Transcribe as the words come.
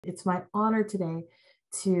It's my honor today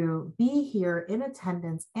to be here in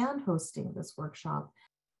attendance and hosting this workshop.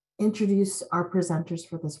 Introduce our presenters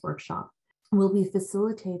for this workshop. Will be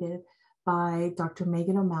facilitated by Dr.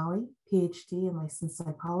 Megan O'Malley, PhD and licensed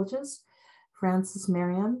psychologist, Frances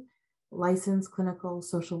Marion, licensed clinical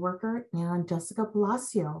social worker, and Jessica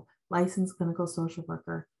Palacio, licensed clinical social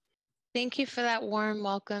worker. Thank you for that warm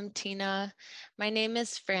welcome, Tina. My name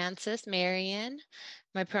is Frances Marion.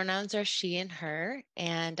 My pronouns are she and her,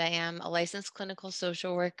 and I am a licensed clinical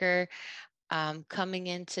social worker coming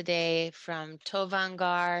in today from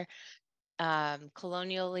Tovangar,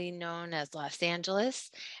 colonially known as Los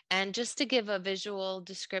Angeles. And just to give a visual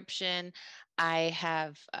description, I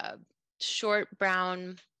have a short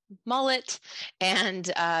brown mullet and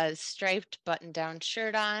a striped button-down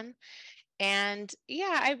shirt on. And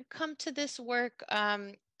yeah, I've come to this work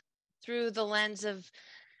through the lens of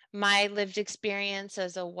my lived experience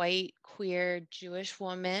as a white, queer, Jewish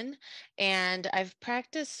woman. And I've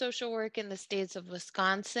practiced social work in the states of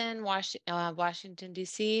Wisconsin, Washington,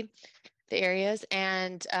 D.C., the areas,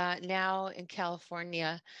 and now in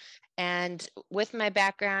California. And with my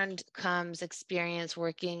background comes experience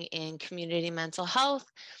working in community mental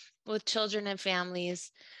health with children and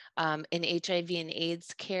families, in HIV and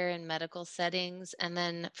AIDS care in medical settings, and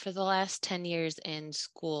then for the last 10 years in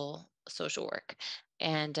school social work.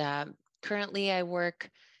 And currently I work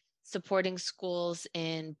supporting schools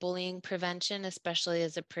in bullying prevention, especially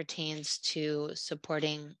as it pertains to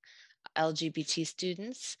supporting LGBT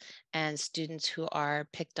students and students who are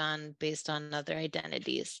picked on based on other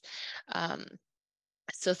identities.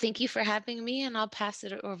 So thank you for having me, and I'll pass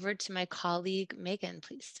it over to my colleague, Megan,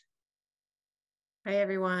 please. Hi,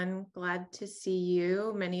 everyone. Glad to see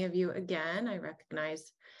you, many of you again. I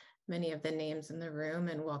recognize many of the names in the room,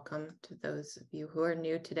 and welcome to those of you who are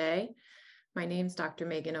new today. My name is Dr.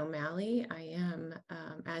 Megan O'Malley. I am,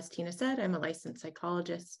 as Tina said, I'm a licensed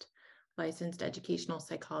psychologist, licensed educational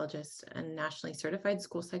psychologist, and nationally certified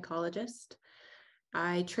school psychologist.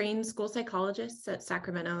 I train school psychologists at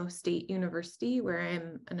Sacramento State University, where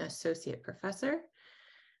I'm an associate professor,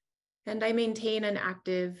 and I maintain an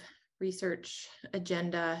active research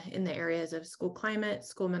agenda in the areas of school climate,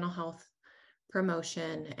 school mental health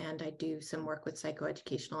promotion, and I do some work with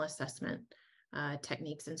psychoeducational assessment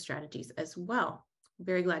techniques and strategies as well. I'm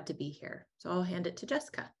very glad to be here. So I'll hand it to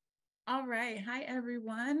Jessica. All right. Hi,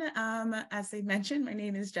 everyone. As they mentioned, my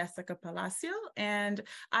name is Jessica Palacio, and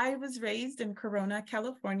I was raised in Corona,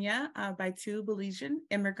 California, by two Belizean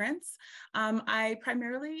immigrants. I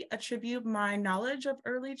primarily attribute my knowledge of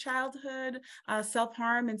early childhood,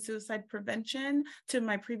 self-harm, and suicide prevention to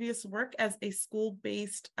my previous work as a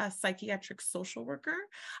school-based psychiatric social worker,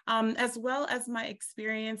 as well as my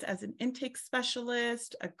experience as an intake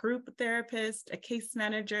specialist, a group therapist, a case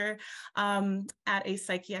manager at a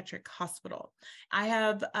psychiatric hospital. I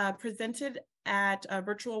have presented at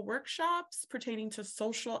virtual workshops pertaining to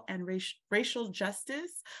social and racial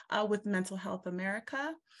justice with Mental Health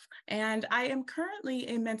America. And I am currently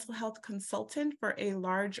a mental health consultant for a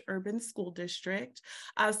large urban school district.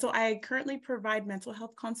 So I currently provide mental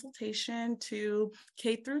health consultation to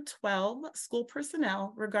K through 12 school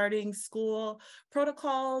personnel regarding school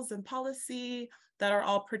protocols and policy that are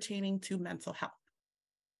all pertaining to mental health.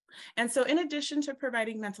 And so in addition to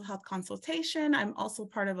providing mental health consultation, I'm also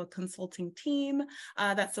part of a consulting team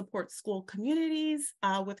that supports school communities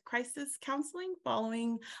with crisis counseling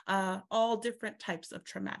following all different types of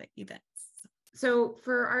traumatic events. So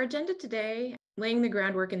for our agenda today, laying the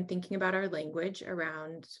groundwork and thinking about our language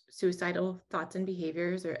around suicidal thoughts and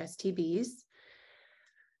behaviors, or STBs.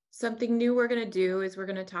 Something new we're going to do is we're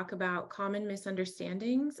going to talk about common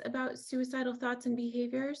misunderstandings about suicidal thoughts and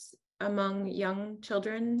behaviors among young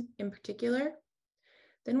children in particular.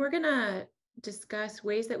 Then we're going to discuss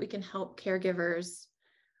ways that we can help caregivers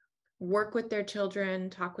work with their children,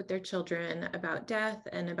 talk with their children about death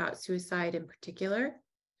and about suicide in particular.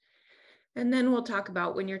 And then we'll talk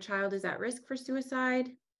about when your child is at risk for suicide,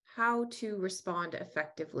 how to respond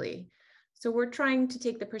effectively. So we're trying to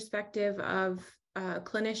take the perspective of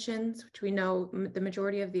clinicians, which we know the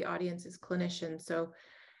majority of the audience is clinicians. So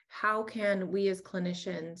how can we as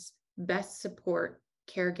clinicians best support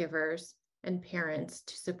caregivers and parents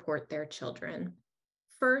to support their children?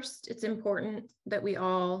 First, it's important that we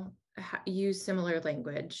all use similar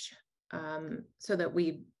language so that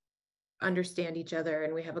we understand each other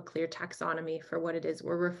and we have a clear taxonomy for what it is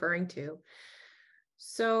we're referring to.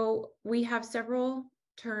 So we have several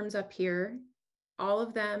terms up here. All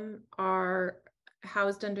of them are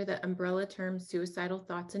housed under the umbrella term suicidal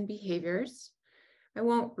thoughts and behaviors. I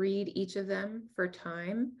won't read each of them for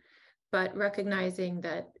time, but recognizing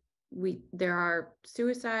that there are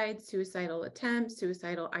suicide, suicidal attempts,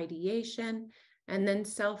 suicidal ideation, and then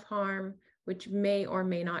self-harm, which may or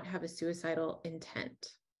may not have a suicidal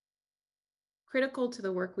intent. Critical to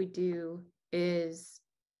the work we do is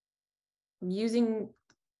using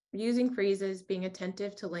phrases, being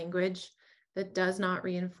attentive to language that does not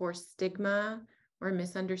reinforce stigma or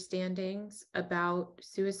misunderstandings about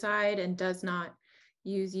suicide and does not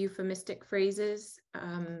use euphemistic phrases.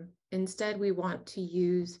 Instead, we want to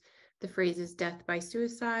use the phrases death by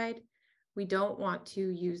suicide. We don't want to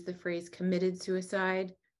use the phrase committed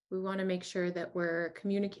suicide. We want to make sure that we're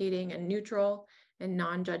communicating a neutral and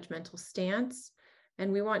non-judgmental stance.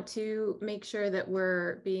 And we want to make sure that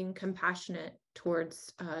we're being compassionate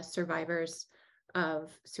towards survivors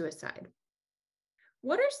of suicide.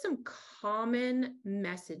 What are some common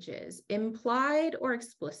messages, implied or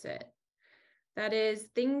explicit? That is,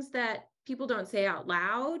 things that people don't say out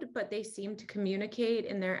loud, but they seem to communicate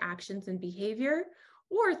in their actions and behavior,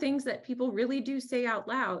 or things that people really do say out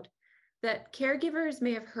loud that caregivers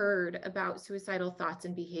may have heard about suicidal thoughts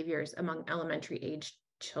and behaviors among elementary age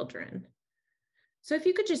children. So if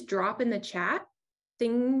you could just drop in the chat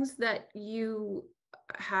things that you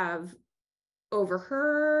have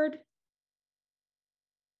overheard.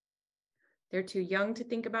 They're too young to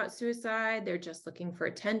think about suicide. They're just looking for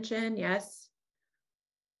attention. Yes.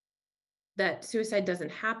 That suicide doesn't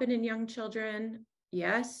happen in young children.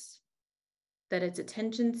 Yes. That it's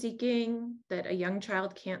attention seeking, that a young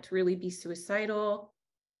child can't really be suicidal,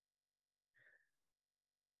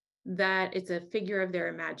 that it's a figure of their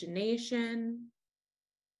imagination,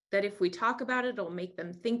 that if we talk about it, it'll make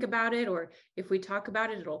them think about it, or if we talk about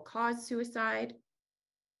it, it'll cause suicide,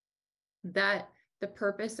 that the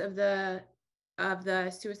purpose of the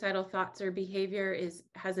suicidal thoughts or behavior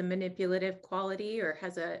has a manipulative quality or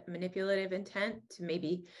has a manipulative intent to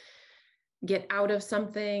maybe get out of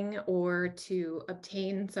something or to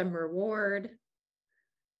obtain some reward,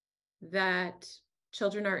 that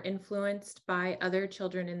children are influenced by other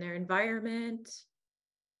children in their environment.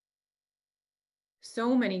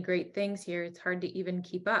 So many great things here. It's hard to even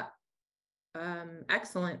keep up.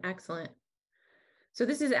 Excellent, excellent. So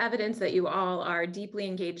this is evidence that you all are deeply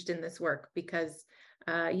engaged in this work because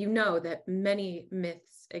you know that many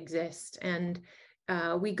myths exist, and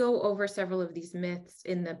we go over several of these myths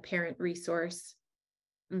in the parent resource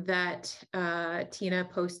that Tina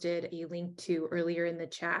posted a link to earlier in the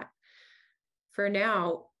chat. For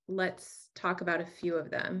now, let's talk about a few of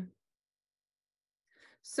them.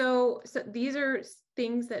 So these are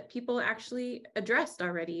things that people actually addressed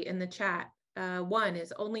already in the chat. One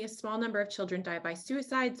is only a small number of children die by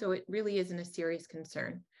suicide, so it really isn't a serious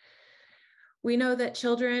concern. We know that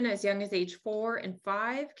children as young as age 4 and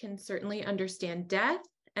 5 can certainly understand death.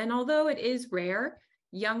 And although it is rare,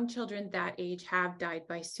 young children that age have died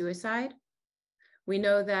by suicide. We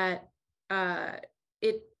know that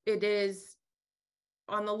it is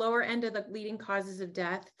on the lower end of the leading causes of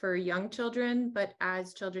death for young children, but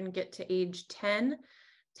as children get to age 10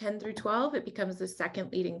 through 12, it becomes the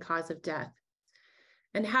second leading cause of death.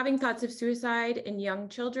 And having thoughts of suicide in young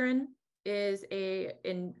children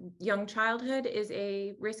in young childhood is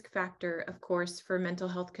a risk factor, of course, for mental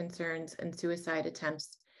health concerns and suicide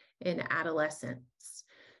attempts in adolescence.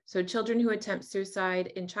 So children who attempt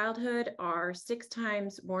suicide in childhood are 6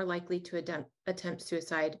 times more likely to attempt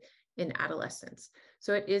suicide in adolescence.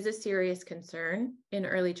 So it is a serious concern in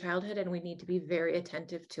early childhood, and we need to be very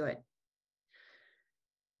attentive to it.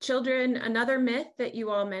 Children, another myth that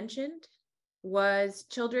you all mentioned was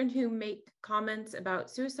children who make comments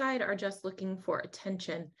about suicide are just looking for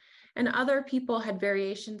attention. And other people had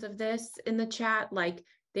variations of this in the chat, like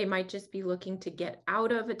they might just be looking to get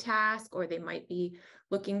out of a task, or they might be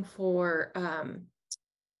looking for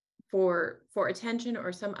attention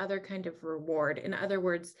or some other kind of reward. In other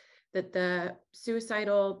words, that the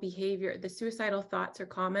suicidal behavior, the suicidal thoughts or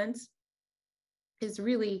comments is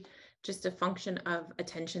really just a function of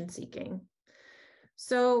attention seeking.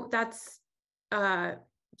 So that's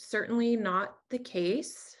certainly not the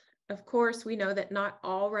case. Of course, we know that not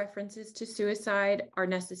all references to suicide are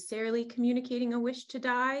necessarily communicating a wish to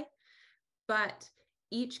die, but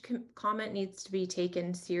each comment needs to be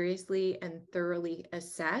taken seriously and thoroughly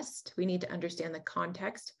assessed. We need to understand the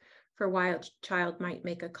context for why a child might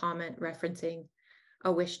make a comment referencing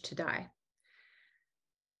a wish to die.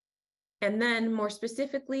 And then more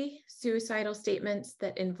specifically, suicidal statements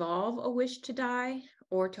that involve a wish to die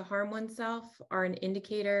or to harm oneself are an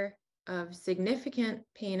indicator of significant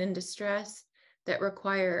pain and distress that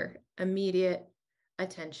require immediate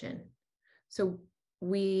attention. So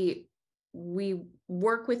we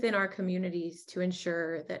work within our communities to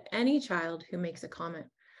ensure that any child who makes a comment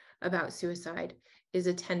about suicide is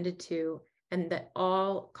attended to, and that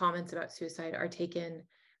all comments about suicide are taken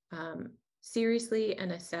seriously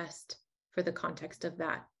and assessed for the context of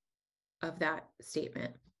that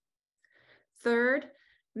statement. Third,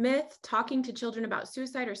 myth: talking to children about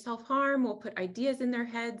suicide or self-harm will put ideas in their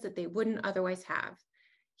heads that they wouldn't otherwise have.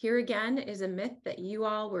 Here again is a myth that you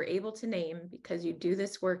all were able to name because you do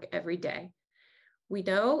this work every day. We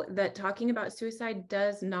know that talking about suicide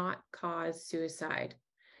does not cause suicide.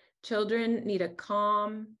 Children need a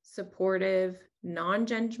calm, supportive,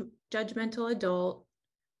 non-judgmental adult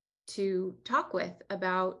to talk with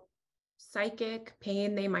about psychic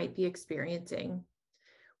pain they might be experiencing.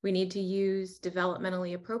 We need to use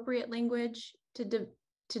developmentally appropriate language to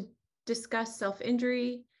discuss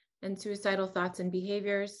self-injury and suicidal thoughts and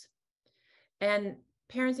behaviors. And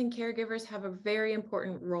parents and caregivers have a very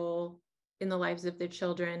important role in the lives of their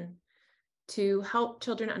children to help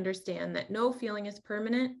children understand that no feeling is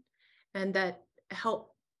permanent and that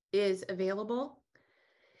help is available.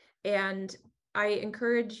 And I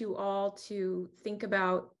encourage you all to think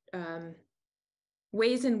about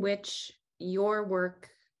ways in which your work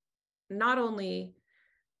not only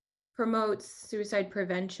promotes suicide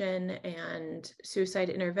prevention and suicide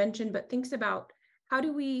intervention, but thinks about how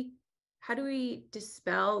do we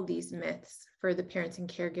dispel these myths for the parents and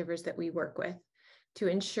caregivers that we work with to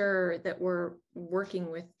ensure that we're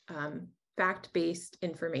working with fact-based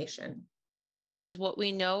information. What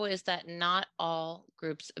we know is that not all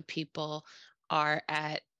groups of people are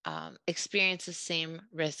at experience the same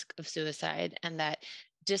risk of suicide, and that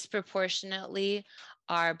disproportionately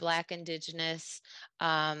our Black, Indigenous,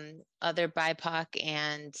 other BIPOC,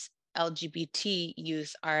 and LGBT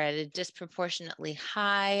youth are at a disproportionately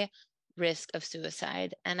high risk of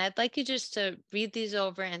suicide. And I'd like you just to read these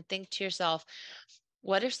over and think to yourself,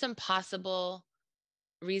 what are some possible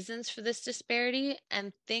reasons for this disparity?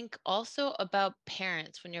 And think also about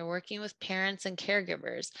parents. When you're working with parents and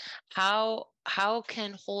caregivers, how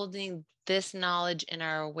can holding this knowledge in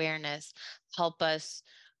our awareness help us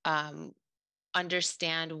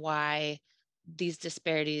understand why these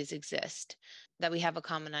disparities exist, that we have a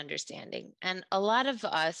common understanding? And a lot of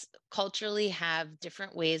us culturally have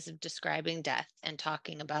different ways of describing death and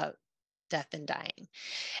talking about death and dying.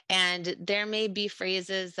 And there may be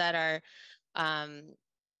phrases that are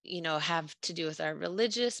have to do with our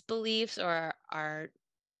religious beliefs or our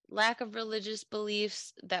lack of religious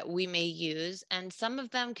beliefs that we may use. And some of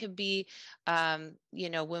them could be,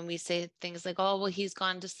 when we say things like, oh, well, he's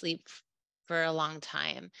gone to sleep for a long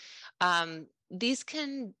time. These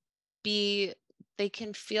can be, they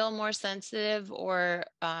can feel more sensitive or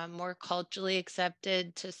more culturally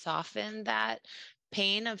accepted to soften that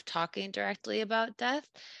pain of talking directly about death.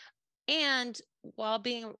 And while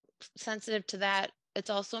being sensitive to that, it's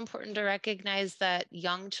also important to recognize that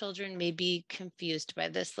young children may be confused by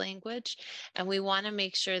this language. And we want to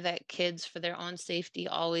make sure that kids, for their own safety,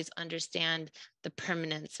 always understand the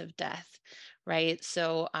permanence of death, right?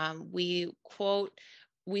 So we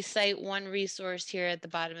cite one resource here at the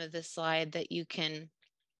bottom of this slide that you can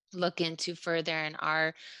look into further. And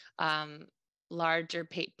our larger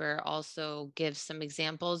paper also gives some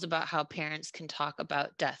examples about how parents can talk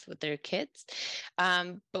about death with their kids.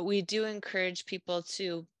 But we do encourage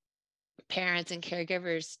parents and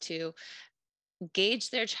caregivers, to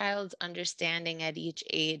gauge their child's understanding at each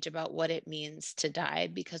age about what it means to die,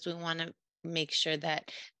 because we want to make sure that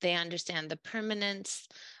they understand the permanence,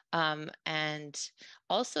 and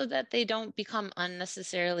also that they don't become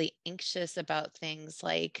unnecessarily anxious about things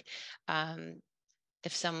like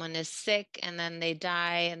if someone is sick and then they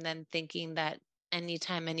die, and then thinking that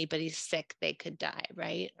anytime anybody's sick, they could die,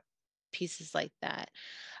 right? Pieces like that.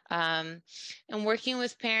 And working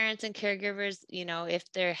with parents and caregivers,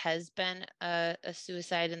 if there has been a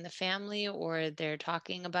suicide in the family, or they're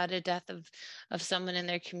talking about a death of someone in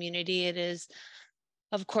their community, it is,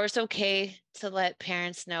 of course, okay to let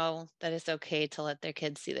parents know that it's okay to let their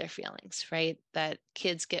kids see their feelings, right? That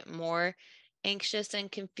kids get more anxious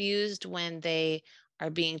and confused when they are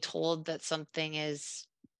being told that something is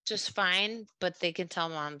just fine, but they can tell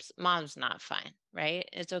mom's not fine, right?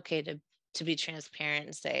 It's okay to be transparent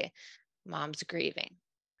and say mom's grieving.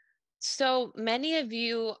 So many of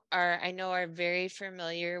you I know, are very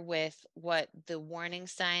familiar with what the warning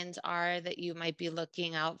signs are that you might be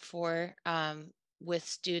looking out for with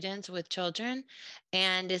students, with children.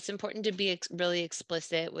 And it's important to be really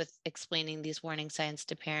explicit with explaining these warning signs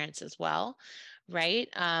to parents as well, right?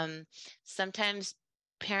 Sometimes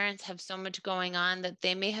parents have so much going on that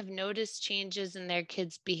they may have noticed changes in their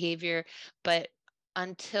kids' behavior, but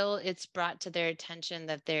until it's brought to their attention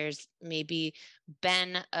that there's maybe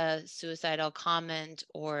been a suicidal comment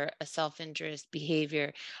or a self-injurious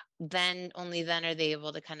behavior, then only then are they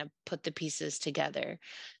able to kind of put the pieces together.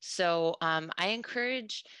 So I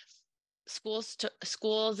encourage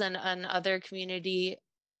schools and other community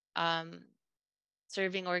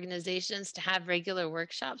serving organizations to have regular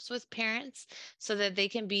workshops with parents so that they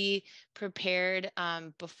can be prepared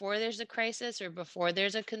before there's a crisis or before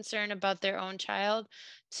there's a concern about their own child,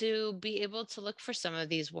 to be able to look for some of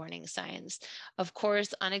these warning signs. Of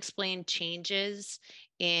course, unexplained changes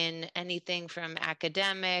in anything from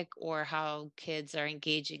academic or how kids are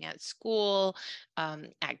engaging at school,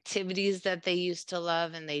 activities that they used to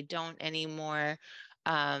love and they don't anymore.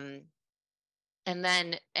 And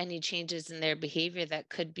then any changes in their behavior that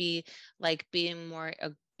could be like being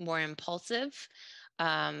more impulsive,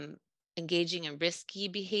 um, engaging in risky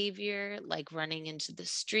behavior like running into the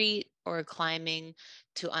street or climbing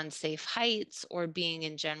to unsafe heights, or being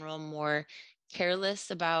in general more careless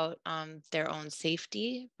about their own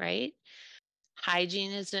safety, right?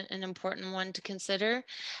 Hygiene is an important one to consider.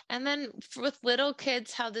 And then with little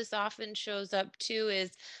kids, how this often shows up too is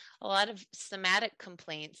a lot of somatic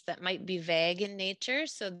complaints that might be vague in nature.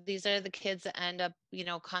 So these are the kids that end up,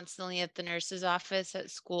 constantly at the nurse's office at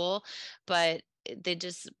school, but they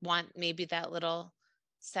just want maybe that little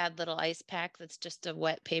sad little ice pack that's just a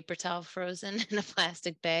wet paper towel frozen in a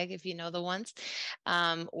plastic bag, if you know the ones,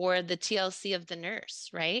 or the TLC of the nurse,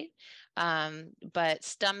 right? But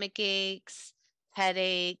stomach aches,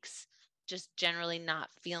 headaches, just generally not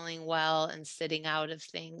feeling well and sitting out of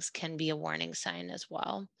things can be a warning sign as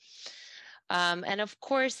well. And of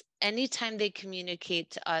course, anytime they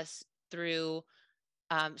communicate to us through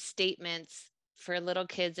statements, for little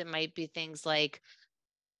kids, it might be things like,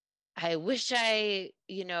 I wish I,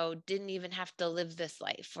 didn't even have to live this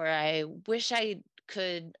life, or I wish I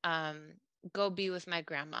could go be with my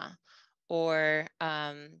grandma, or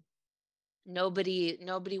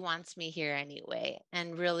nobody wants me here anyway,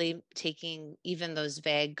 and really taking even those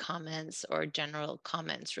vague comments or general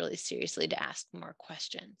comments really seriously to ask more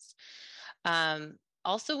questions.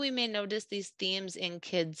 Also, we may notice these themes in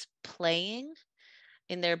kids playing,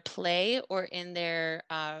 in their play, or in their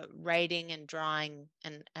writing and drawing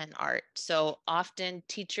and art. So often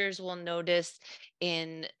teachers will notice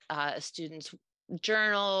in a student's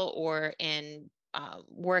journal or in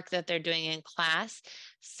work that they're doing in class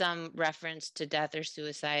some reference to death or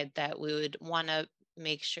suicide that we would want to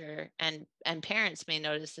make sure, and parents may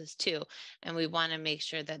notice this too, and we want to make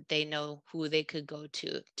sure that they know who they could go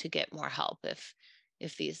to get more help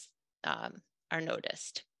if these are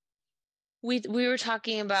noticed. We were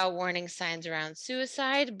talking about warning signs around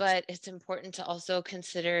suicide, but it's important to also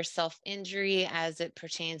consider self-injury as it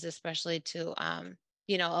pertains, especially to,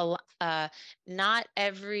 not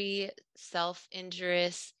every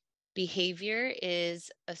self-injurious behavior is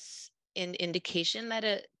an indication that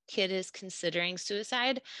a kid is considering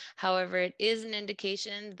suicide. However, it is an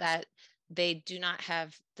indication that they do not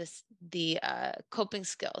have the coping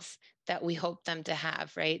skills that we hope them to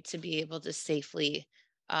have, right? To be able to safely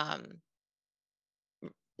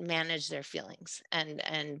manage their feelings,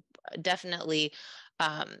 and definitely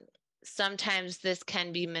sometimes this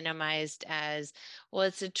can be minimized as, well,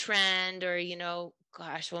 it's a trend, or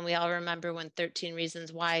gosh, when we all remember when 13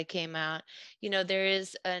 Reasons Why came out, there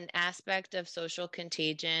is an aspect of social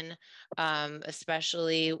contagion,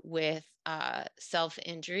 especially with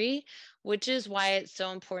self-injury, which is why it's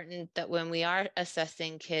so important that when we are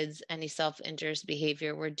assessing kids any self-injurious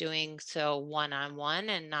behavior, we're doing so one-on-one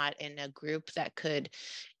and not in a group that could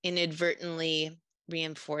inadvertently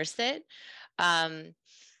reinforce it.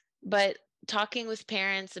 But talking with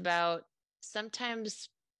parents about, sometimes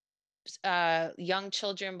young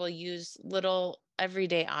children will use little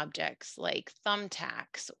everyday objects like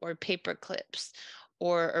thumbtacks or paper clips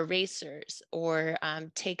or erasers, or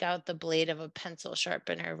take out the blade of a pencil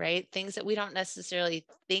sharpener, right? Things that we don't necessarily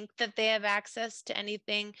think that they have access to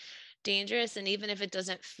anything dangerous. And even if it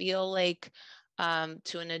doesn't feel like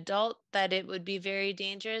to an adult that it would be very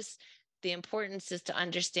dangerous, the importance is to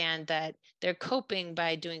understand that they're coping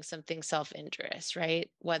by doing something self-injurious, right?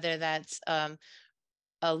 Whether that's a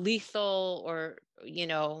lethal or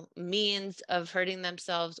means of hurting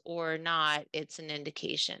themselves or not, it's an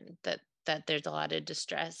indication that there's a lot of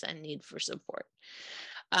distress and need for support.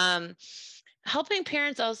 Helping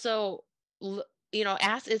parents also,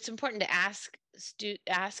 ask, it's important to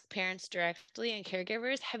ask parents directly and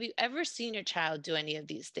caregivers, have you ever seen your child do any of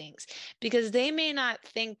these things? Because they may not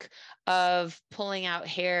think of pulling out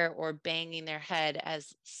hair or banging their head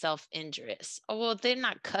as self-injurious. Oh, well, they're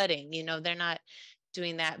not cutting, they're not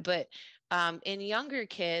doing that. But In younger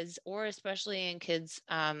kids, or especially in kids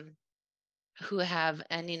who have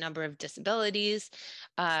any number of disabilities,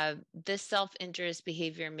 this self-injurious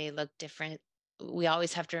behavior may look different. We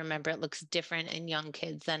always have to remember it looks different in young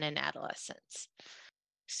kids than in adolescents.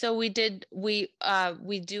 So we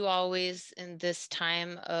do always, in this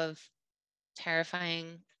time of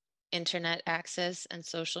terrifying internet access and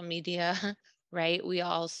social media, right? We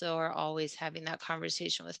also are always having that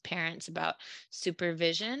conversation with parents about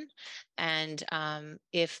supervision. And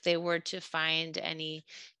if they were to find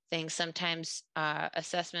anything, sometimes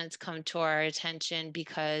assessments come to our attention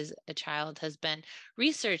because a child has been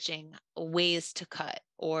researching ways to cut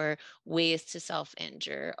or ways to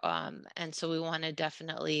self-injure. And so we want to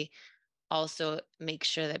definitely also make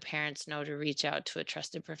sure that parents know to reach out to a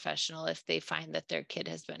trusted professional if they find that their kid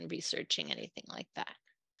has been researching anything like that.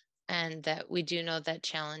 And that we do know that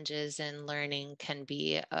challenges in learning can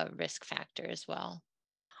be a risk factor as well.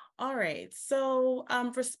 All right, so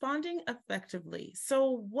responding effectively.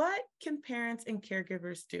 So what can parents and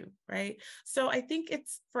caregivers do, right? So I think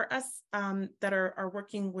it's for us that are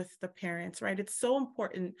working with the parents, right? It's so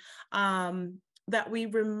important that we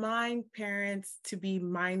remind parents to be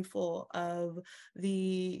mindful of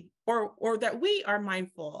or that we are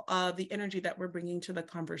mindful of the energy that we're bringing to the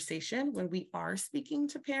conversation when we are speaking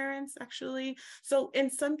to parents, actually. So in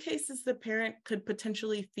some cases, the parent could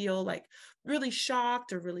potentially feel like really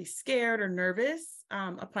shocked or really scared or nervous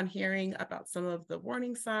upon hearing about some of the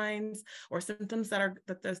warning signs or symptoms that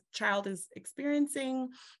the child is experiencing.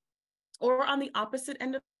 Or on the opposite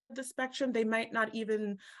end of the spectrum, they might not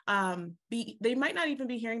even be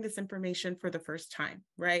hearing this information for the first time,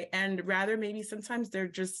 right? And rather, maybe sometimes they're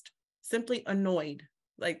just simply annoyed.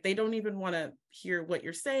 Like they don't even want to hear what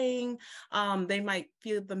you're saying. They might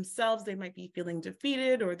they might be feeling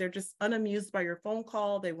defeated, or they're just unamused by your phone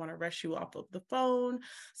call. They want to rush you off of the phone.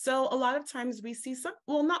 So a lot of times we see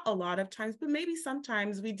not a lot of times, but maybe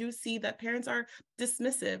sometimes we do see that parents are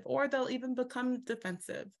dismissive, or they'll even become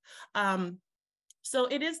defensive. So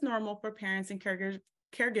it is normal for parents and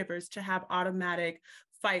caregivers to have automatic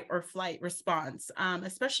fight or flight response,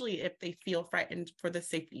 especially if they feel frightened for the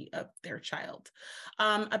safety of their child.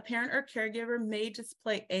 A parent or caregiver may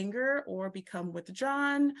display anger or become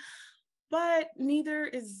withdrawn, but neither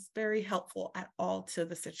is very helpful at all to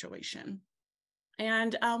the situation.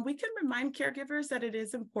 And we can remind caregivers that it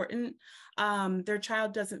is important their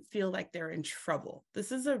child doesn't feel like they're in trouble.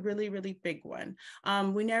 This is a really, really big one.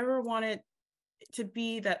 We never want it to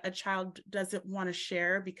be that a child doesn't want to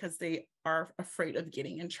share because they are afraid of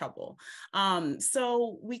getting in trouble.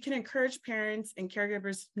 So we can encourage parents and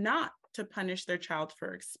caregivers not to punish their child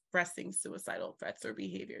for expressing suicidal threats or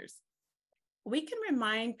behaviors. We can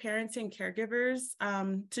remind parents and caregivers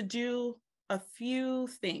to do a few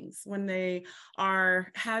things when they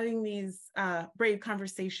are having these brave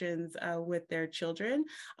conversations with their children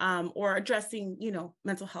or addressing,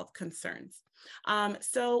 mental health concerns.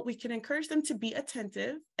 So we can encourage them to be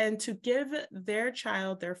attentive and to give their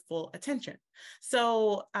child their full attention.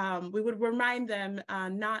 So we would remind them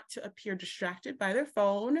not to appear distracted by their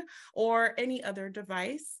phone or any other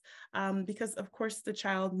device, because of course the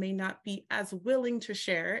child may not be as willing to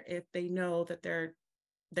share if they know that their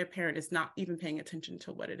parent is not even paying attention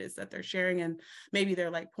to what it is that they're sharing, and maybe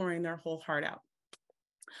they're like pouring their whole heart out.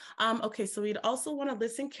 Okay, so we'd also want to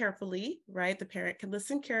listen carefully, right? The parent can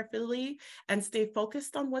listen carefully and stay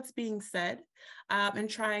focused on what's being said, and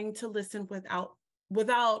trying to listen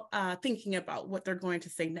without thinking about what they're going to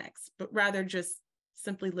say next, but rather just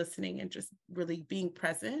simply listening and just really being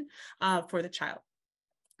present for the child.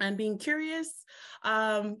 And being curious,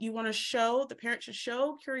 the parent should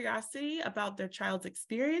show curiosity about their child's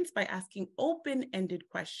experience by asking open-ended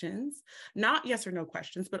questions, not yes or no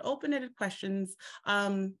questions, but open-ended questions,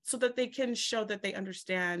 so that they can show that they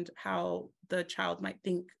understand how the child might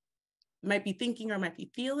be thinking or might be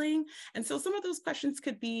feeling. And so some of those questions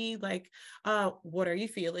could be like, what are you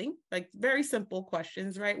feeling? Like very simple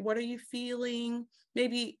questions, right? What are you feeling?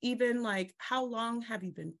 Maybe even like, how long have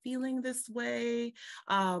you been feeling this way?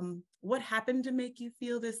 What happened to make you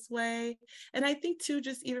feel this way? And I think too,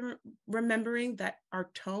 just even remembering that our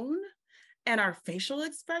tone and our facial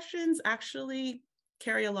expressions actually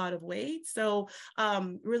carry a lot of weight. So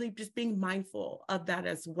really just being mindful of that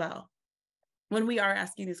as well. When we are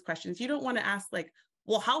asking these questions, you don't want to ask like,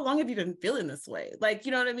 well, how long have you been feeling this way? Like,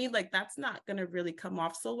 you know what I mean? Like, that's not going to really come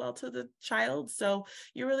off so well to the child. So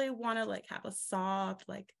you really want to like have a soft,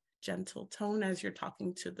 like gentle tone as you're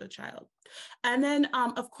talking to the child. And then,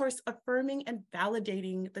 of course, affirming and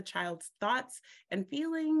validating the child's thoughts and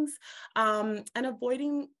feelings, and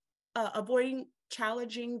avoiding avoiding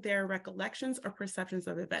challenging their recollections or perceptions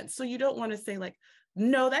of events. So you don't want to say like,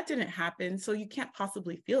 no, that didn't happen, so you can't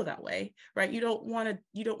possibly feel that way, right? You don't want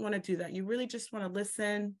to do that. You really just want to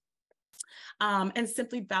listen and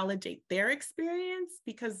simply validate their experience,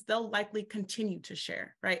 because they'll likely continue to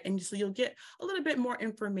share, right? And so you'll get a little bit more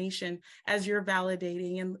information as you're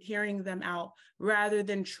validating and hearing them out, rather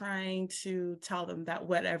than trying to tell them that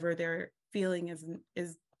whatever they're feeling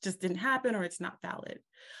is just didn't happen or it's not valid.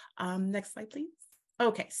 Next slide, please.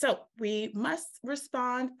 Okay, so we must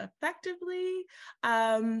respond effectively.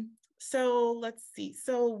 So let's see.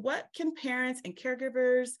 So what can parents and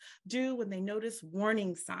caregivers do when they notice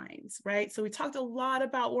warning signs, right? So we talked a lot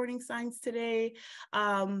about warning signs today,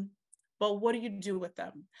 but what do you do with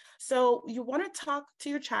them? So you want to talk to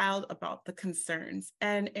your child about the concerns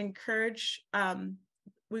and encourage,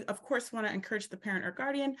 we of course want to encourage the parent or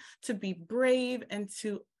guardian to be brave and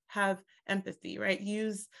to have empathy, right?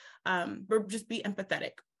 Or just be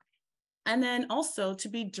empathetic. And then also to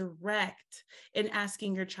be direct in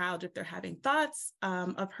asking your child if they're having thoughts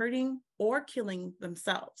of hurting or killing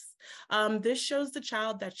themselves. This shows the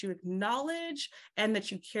child that you acknowledge and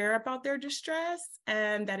that you care about their distress,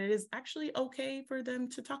 and that it is actually okay for them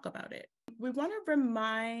to talk about it. We want to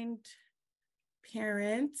remind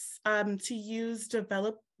parents to use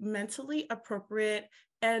developmentally appropriate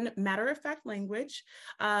and matter-of-fact language,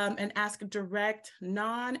 and ask direct,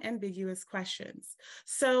 non-ambiguous questions.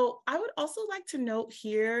 So I would also like to note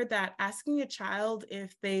here that asking a child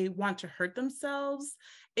if they want to hurt themselves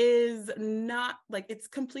is not, like, it's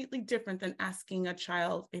completely different than asking a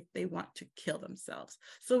child if they want to kill themselves.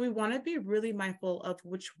 So we want to be really mindful of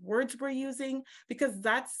which words we're using, because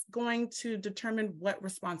that's going to determine what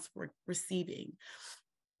response we're receiving.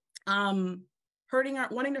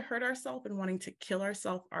 Wanting to hurt ourselves and wanting to kill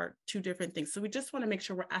ourselves are two different things. So we just want to make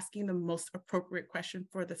sure we're asking the most appropriate question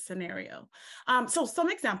for the scenario. So some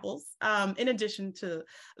examples, in addition to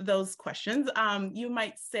those questions, you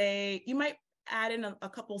might add in a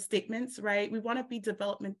couple statements, right? We want to be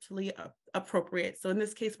developmentally appropriate. So in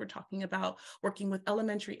this case, we're talking about working with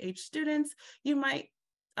elementary age students.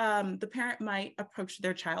 The parent might approach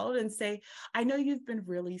their child and say, I know you've been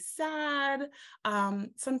really sad.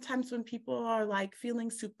 Sometimes when people are like feeling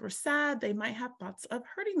super sad, they might have thoughts of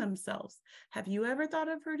hurting themselves. Have you ever thought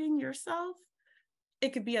of hurting yourself?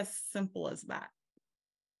 It could be as simple as that.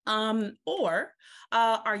 Or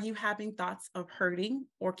are you having thoughts of hurting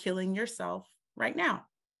or killing yourself right now?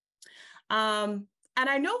 And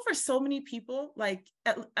I know for so many people, like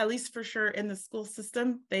at least for sure in the school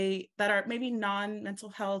system, that are maybe non-mental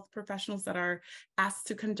health professionals that are asked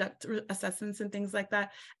to conduct assessments and things like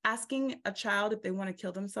that, asking a child if they want to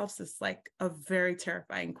kill themselves is like a very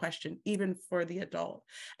terrifying question, even for the adult.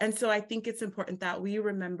 And so I think it's important that we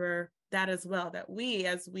remember that as well, that we,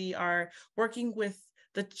 as we are working with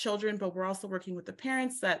the children, but we're also working with the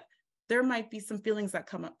parents, that there might be some feelings that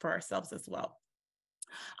come up for ourselves as well.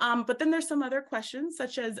 But then there's some other questions,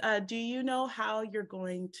 such as, do you know how you're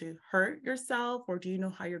going to hurt yourself, or do you know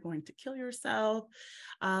how you're going to kill yourself?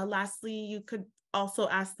 Lastly, you could also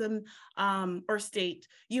ask them or state,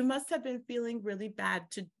 you must have been feeling really bad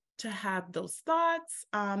to have those thoughts.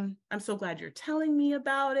 I'm so glad you're telling me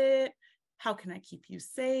about it. How can I keep you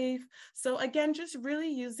safe? So again, just really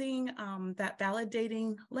using that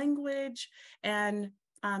validating language, and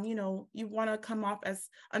you want to come off as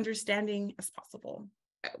understanding as possible.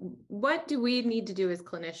 What do we need to do as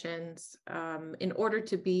clinicians in order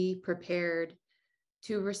to be prepared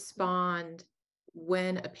to respond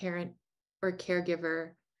when a parent or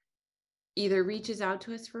caregiver either reaches out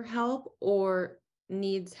to us for help or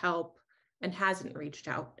needs help and hasn't reached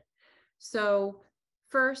out? So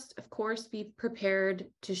first, of course, be prepared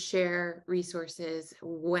to share resources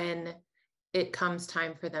when it comes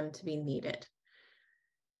time for them to be needed.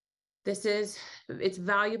 It's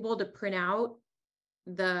valuable to print out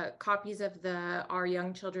the copies of Our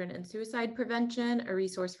Young Children and Suicide Prevention, a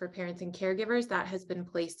resource for parents and caregivers, that has been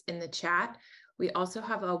placed in the chat. We also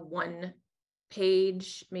have a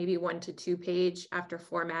 1-page, maybe 1 to 2-page after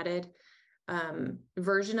formatted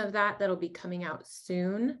version of that'll be coming out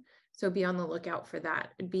soon. So be on the lookout for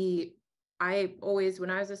that. When I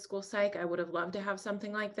was a school psych, I would have loved to have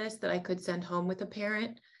something like this that I could send home with a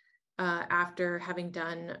parent after having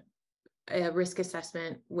done a risk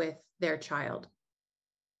assessment with their child.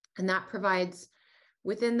 And that provides,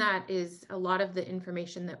 within that is a lot of the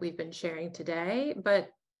information that we've been sharing today, but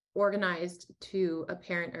organized to a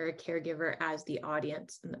parent or a caregiver as the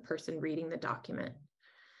audience and the person reading the document.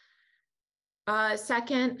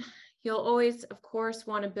 Second, you'll always, of course,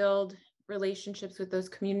 want to build relationships with those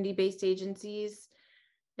community-based agencies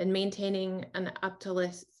and maintaining an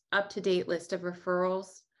up-to-date list of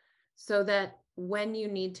referrals so that when you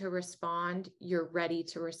need to respond, you're ready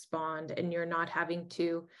to respond and you're not having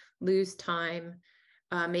to lose time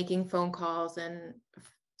making phone calls and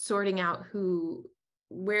sorting out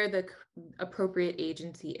where the appropriate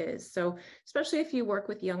agency is. So especially if you work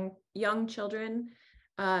with young children,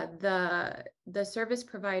 the service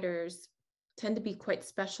providers tend to be quite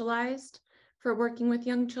specialized for working with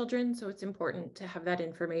young children. So it's important to have that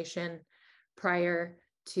information prior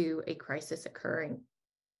to a crisis occurring.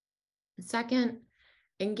 Second,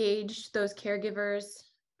 engage those caregivers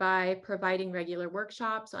by providing regular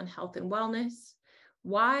workshops on health and wellness.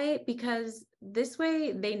 Why? Because this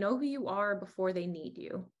way they know who you are before they need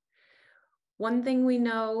you. One thing we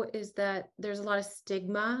know is that there's a lot of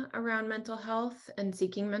stigma around mental health and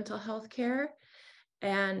seeking mental health care.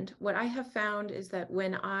 And what I have found is that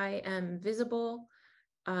when I am visible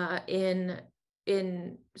in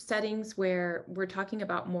settings where we're talking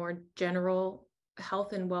about more general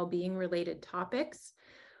health and well-being related topics,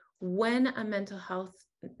 when a mental health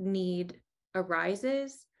need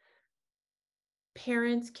arises,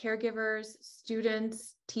 parents, caregivers,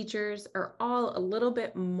 students, teachers are all a little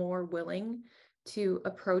bit more willing to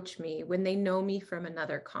approach me when they know me from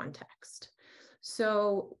another context.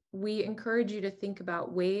 So we encourage you to think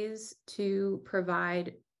about ways to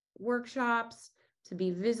provide workshops, to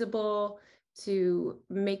be visible, to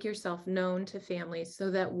make yourself known to families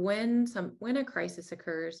so that when a crisis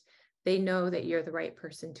occurs, they know that you're the right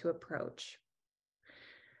person to approach.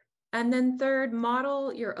 And then third,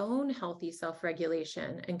 model your own healthy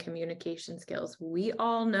self-regulation and communication skills. We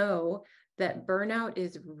all know that burnout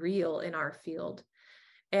is real in our field.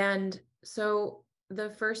 And so the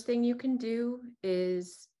first thing you can do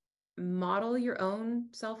is model your own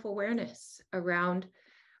self-awareness around,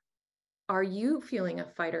 are you feeling a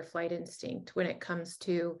fight or flight instinct when it comes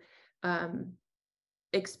to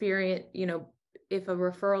experience, if a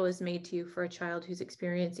referral is made to you for a child who's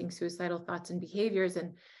experiencing suicidal thoughts and behaviors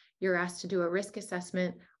and you're asked to do a risk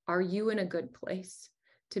assessment, are you in a good place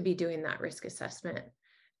to be doing that risk assessment?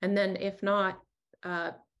 And then if not,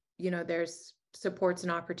 there's supports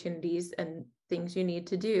and opportunities and things you need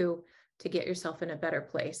to do to get yourself in a better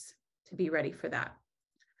place to be ready for that.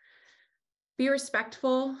 Be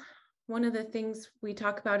respectful. One of the things we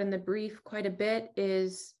talk about in the brief quite a bit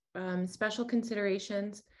is special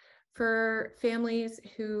considerations for families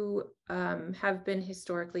who have been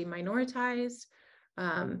historically minoritized.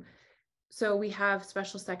 So we have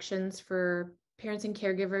special sections for parents and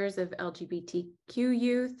caregivers of LGBTQ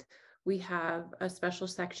youth. We have a special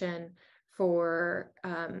section for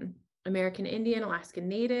American Indian, Alaskan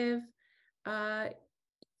Native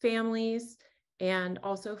families, and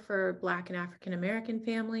also for Black and African American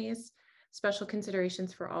families, special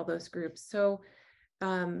considerations for all those groups. So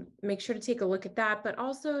make sure to take a look at that, but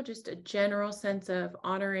also just a general sense of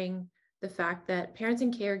honoring the fact that parents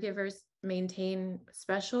and caregivers maintain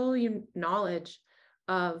special knowledge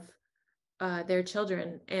of their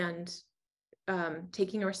children, and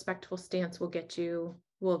taking a respectful stance will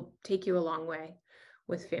take you a long way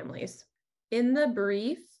with families. In the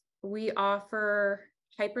brief, we offer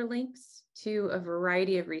hyperlinks to a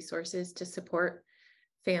variety of resources to support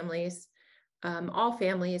families, all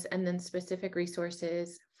families, and then specific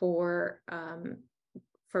resources for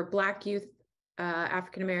Black youth,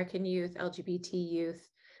 African American youth, LGBT youth,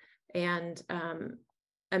 and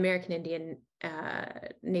American Indian,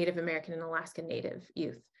 Native American, and Alaskan Native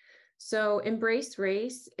youth. So Embrace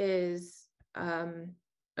Race is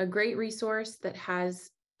a great resource that has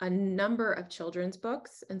a number of children's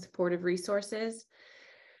books and supportive resources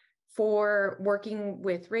for working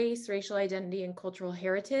with race, racial identity, and cultural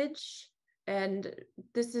heritage. And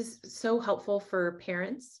this is so helpful for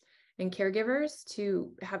parents and caregivers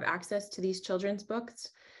to have access to these children's books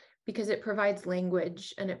because it provides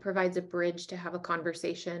language and it provides a bridge to have a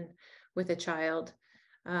conversation with a child.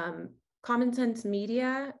 Common Sense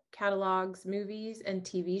Media catalogs movies and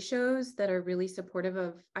TV shows that are really supportive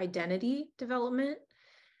of identity development.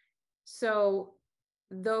 So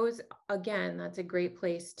those, again, that's a great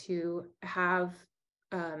place to have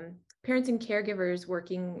parents and caregivers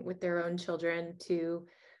working with their own children to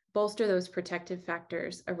bolster those protective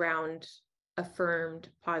factors around affirmed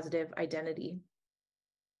positive identity.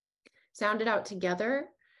 Sound It Out Together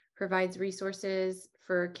provides resources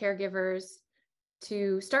for caregivers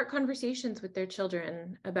to start conversations with their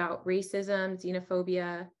children about racism,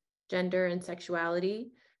 xenophobia, gender, and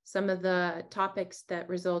sexuality, some of the topics that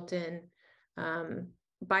result in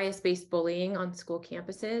bias-based bullying on school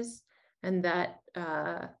campuses, and that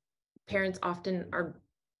parents often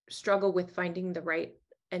struggle with finding the right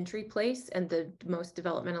entry place and the most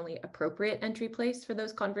developmentally appropriate entry place for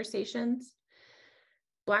those conversations.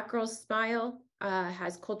 Black Girls Smile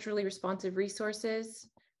has culturally responsive resources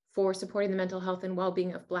for supporting the mental health and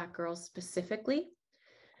well-being of Black girls specifically.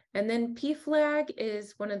 And then PFLAG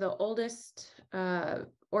is one of the oldest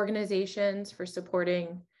organizations for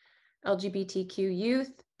supporting LGBTQ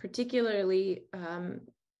youth, particularly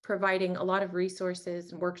providing a lot of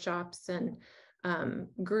resources and workshops and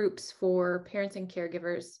groups for parents and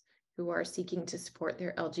caregivers who are seeking to support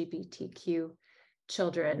their LGBTQ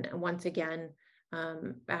children. And once again,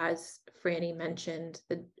 as Franny mentioned,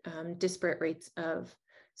 the disparate rates of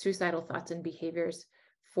suicidal thoughts and behaviors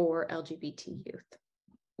for LGBT youth.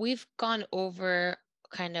 We've gone over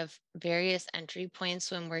kind of various entry points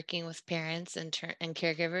when working with parents and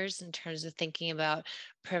caregivers in terms of thinking about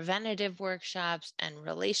preventative workshops and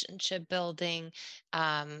relationship building,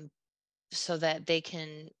 so that they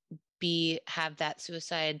can have that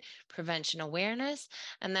suicide prevention awareness.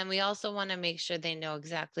 And then we also want to make sure they know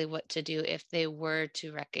exactly what to do if they were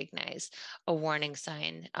to recognize a warning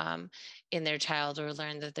sign in their child, or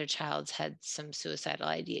learn that their child's had some suicidal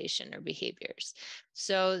ideation or behaviors.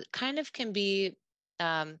 So kind of can be,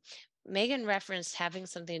 Megan referenced having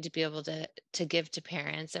something to be able to give to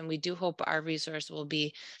parents, and we do hope our resource will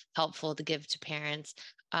be helpful to give to parents.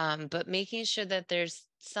 But making sure that there's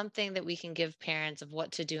something that we can give parents of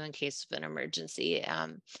what to do in case of an emergency.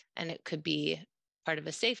 And it could be part of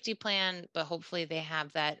a safety plan, but hopefully they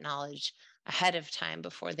have that knowledge ahead of time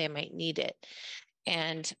before they might need it.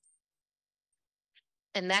 And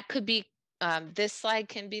that could be, this slide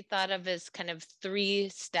can be thought of as kind of 3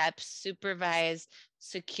 steps: supervise,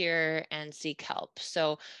 secure, and seek help.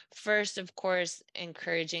 So first, of course,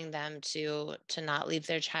 encouraging them to not leave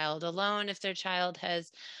their child alone if their child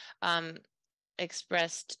has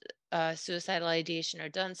expressed suicidal ideation or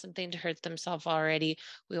done something to hurt themselves already.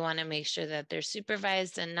 We want to make sure that they're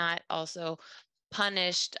supervised and not also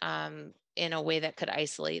punished in a way that could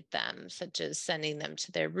isolate them, such as sending them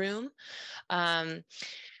to their room.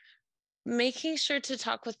 Making sure to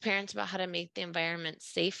talk with parents about how to make the environment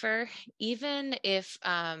safer, even if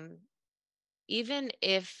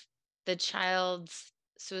the child's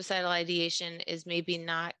suicidal ideation is maybe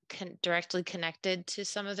not directly connected to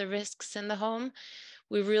some of the risks in the home.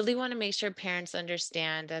 We really want to make sure parents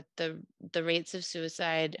understand that the rates of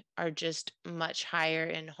suicide are just much higher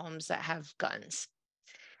in homes that have guns.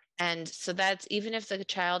 And so that's, even if the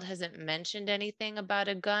child hasn't mentioned anything about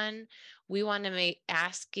a gun, we want to make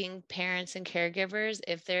asking parents and caregivers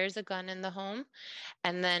if there's a gun in the home,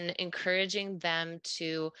 and then encouraging them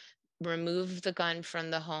to remove the gun from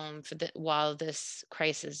the home while this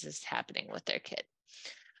crisis is happening with their kid.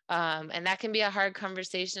 And that can be a hard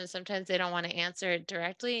conversation. Sometimes they don't want to answer it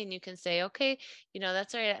directly, and you can say, okay,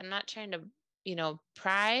 that's all right. I'm not trying to,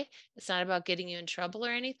 pry. It's not about getting you in trouble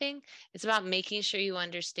or anything. It's about making sure you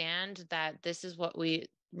understand that this is what we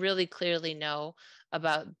really clearly know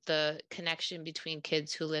about the connection between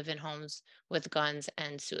kids who live in homes with guns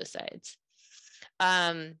and suicides.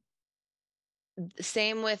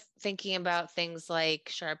 Same with thinking about things like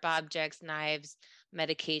sharp objects, knives,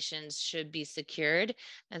 medications should be secured.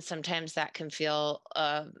 And sometimes that can feel,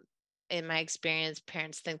 in my experience,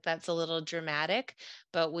 parents think that's a little dramatic,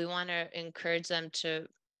 but we want to encourage them to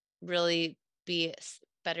really be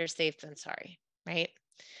better safe than sorry, right?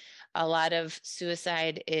 A lot of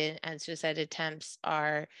suicide and suicide attempts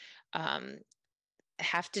have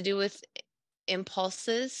to do with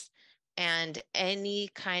impulses, and any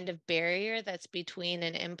kind of barrier that's between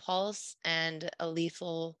an impulse and a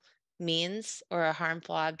lethal means or a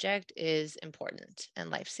harmful object is important and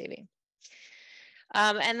life-saving.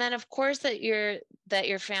 And then, of course, that your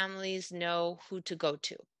families know who to go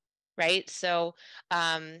to, right? So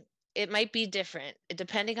it might be different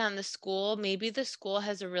depending on the school. Maybe the school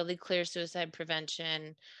has a really clear suicide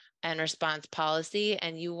prevention and response policy,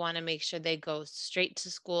 and you want to make sure they go straight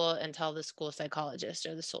to school and tell the school psychologist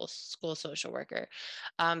or the school social worker.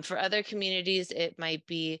 For other communities, it might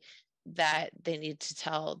be that they need to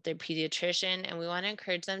tell their pediatrician, and we want to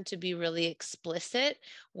encourage them to be really explicit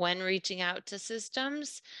when reaching out to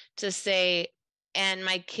systems to say, and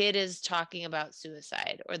my kid is talking about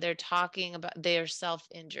suicide, or they're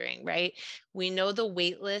self-injuring, right? We know the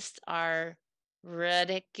wait lists are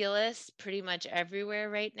ridiculous pretty much everywhere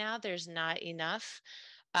right now. There's not enough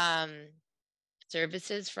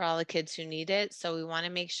services for all the kids who need it. So we want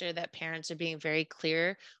to make sure that parents are being very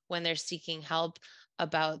clear when they're seeking help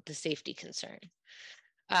about the safety concern.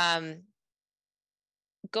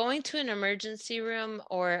 Going to an emergency room,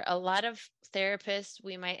 or a lot of therapists,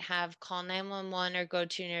 we might have call 911 or go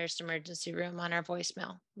to your nearest emergency room on our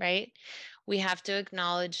voicemail, right? We have to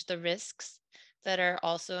acknowledge the risks that are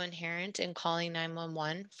also inherent in calling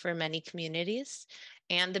 911 for many communities,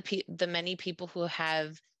 and the many people who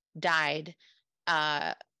have died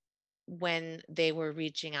when they were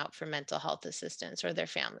reaching out for mental health assistance, or their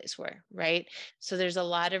families were, right? So there's a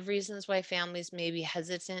lot of reasons why families may be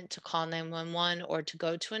hesitant to call 911 or to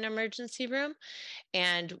go to an emergency room.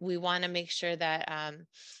 And we want to make sure that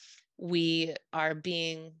we are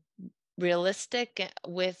being realistic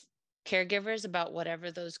with caregivers about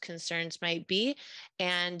whatever those concerns might be,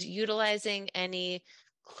 and utilizing any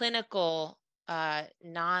clinical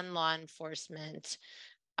non-law enforcement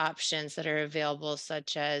options that are available,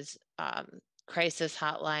 such as crisis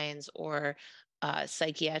hotlines or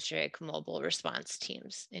psychiatric mobile response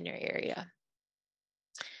teams in your area.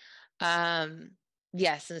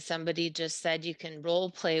 Yes, and somebody just said you can role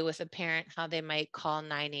play with a parent how they might call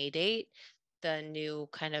 988, the new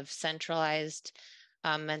kind of centralized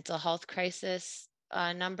mental health crisis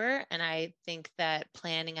number. And I think that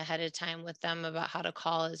planning ahead of time with them about how to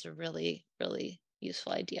call is a really, really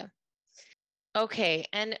useful idea. Okay,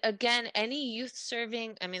 and again, any youth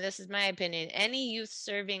serving, I mean, this is my opinion, any youth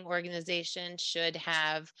serving organization should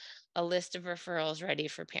have a list of referrals ready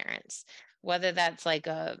for parents, whether that's like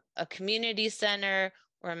a community center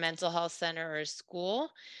or a mental health center or a school,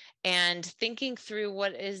 and thinking through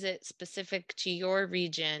what is it specific to your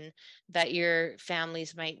region that your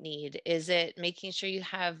families might need. Is it making sure you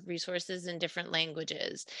have resources in different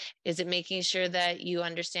languages? Is it making sure that you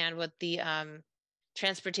understand what the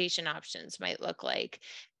transportation options might look like?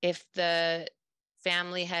 If the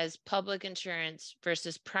family has public insurance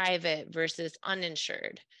versus private versus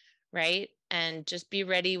uninsured, right? And just be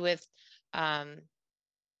ready with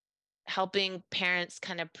helping parents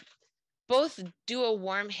kind of both do a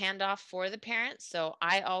warm handoff for the parents. So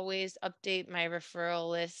I always update my referral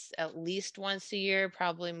lists at least once a year,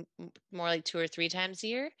 probably more like 2 or 3 times a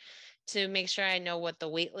year, to make sure I know what the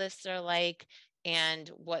wait lists are like and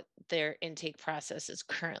what their intake process is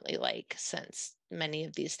currently like, since many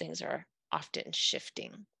of these things are often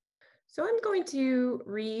shifting. So I'm going to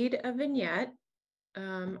read a vignette.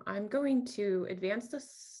 I'm going to advance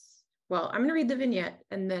this. Well, I'm going to read the vignette,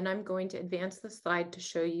 and then I'm going to advance the slide to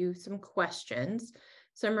show you some questions,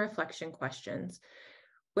 some reflection questions.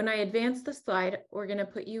 When I advance the slide, we're going to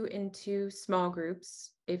put you into small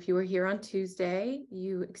groups. If you were here on Tuesday,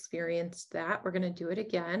 you experienced that. We're going to do it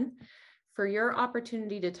again for your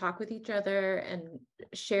opportunity to talk with each other and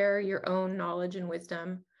share your own knowledge and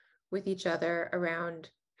wisdom with each other around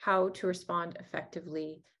how to respond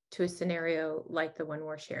effectively to a scenario like the one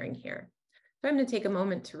we're sharing here. So I'm going to take a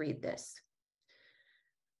moment to read this.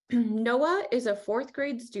 Noah is a 4th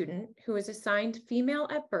grade student who is assigned female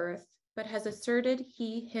at birth, but has asserted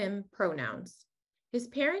he, him pronouns. His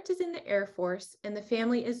parent is in the Air Force and the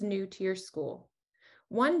family is new to your school.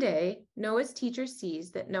 One day, Noah's teacher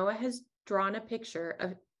sees that Noah has drawn a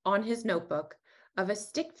picture on his notebook of a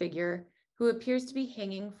stick figure who appears to be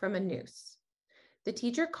hanging from a noose. The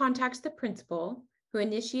teacher contacts the principal, who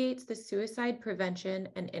initiates the suicide prevention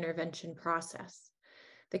and intervention process.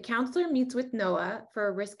 The counselor meets with Noah for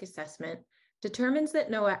a risk assessment, determines that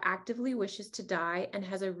Noah actively wishes to die and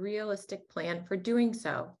has a realistic plan for doing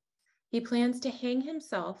so. He plans to hang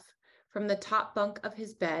himself from the top bunk of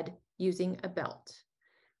his bed using a belt.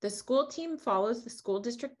 The school team follows the school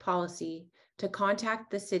district policy to contact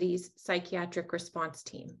the city's psychiatric response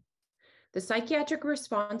team. The psychiatric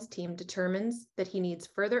response team determines that he needs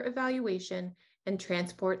further evaluation and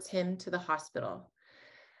transports him to the hospital.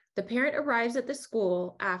 The parent arrives at the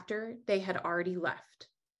school after they had already left.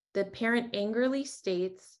 The parent angrily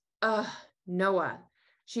states, Noah,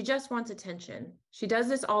 she just wants attention. She does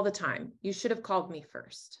this all the time. You should have called me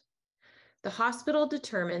first. The hospital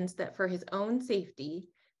determines that for his own safety,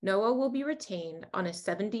 Noah will be retained on a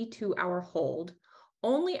 72-hour hold,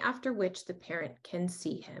 only after which the parent can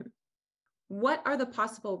see him. What are the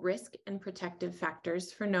possible risk and protective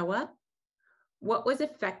factors for Noah? What was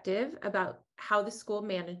effective about how the school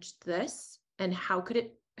managed this, and how could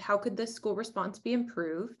the school response be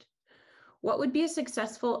improved? What would be a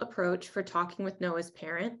successful approach for talking with Noah's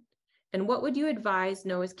parent? And what would you advise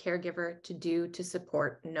Noah's caregiver to do to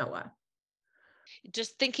support Noah?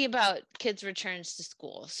 Just thinking about kids' returns to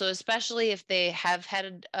school. So especially if they have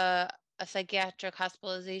had a psychiatric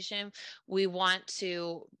hospitalization, we want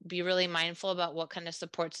to be really mindful about what kind of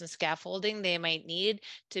supports and scaffolding they might need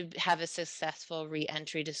to have a successful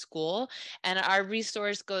re-entry to school. And our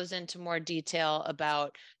resource goes into more detail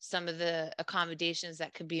about some of the accommodations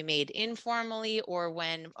that could be made informally, or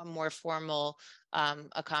when a more formal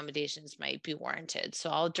accommodations might be warranted. So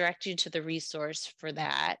I'll direct you to the resource for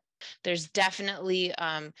that. There's definitely,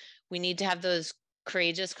 we need to have those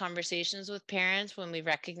courageous conversations with parents when we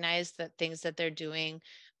recognize that things that they're doing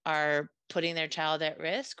are putting their child at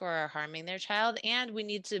risk or are harming their child. And we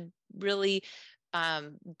need to really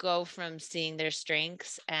go from seeing their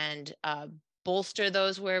strengths and bolster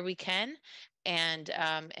those where we can, and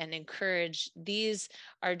encourage. These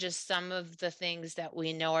are just some of the things that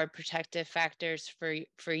we know are protective factors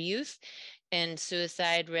for youth and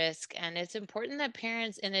suicide risk. And it's important that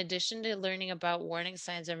parents, in addition to learning about warning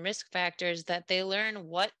signs and risk factors, that they learn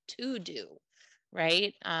what to do,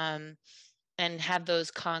 right? And have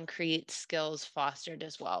those concrete skills fostered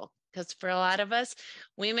as well. Because for a lot of us,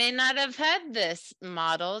 we may not have had this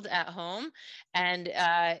modeled at home. And,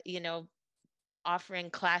 offering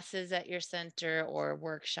classes at your center or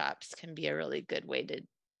workshops can be a really good way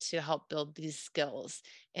to help build these skills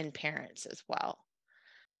in parents as well.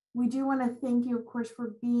 We do want to thank you, of course,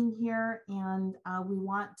 for being here, and we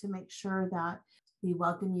want to make sure that we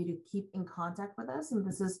welcome you to keep in contact with us. And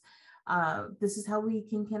this is how we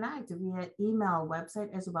can connect via email,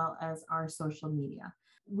 website, as well as our social media.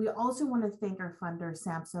 We also want to thank our funder,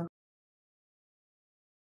 SAMHSA,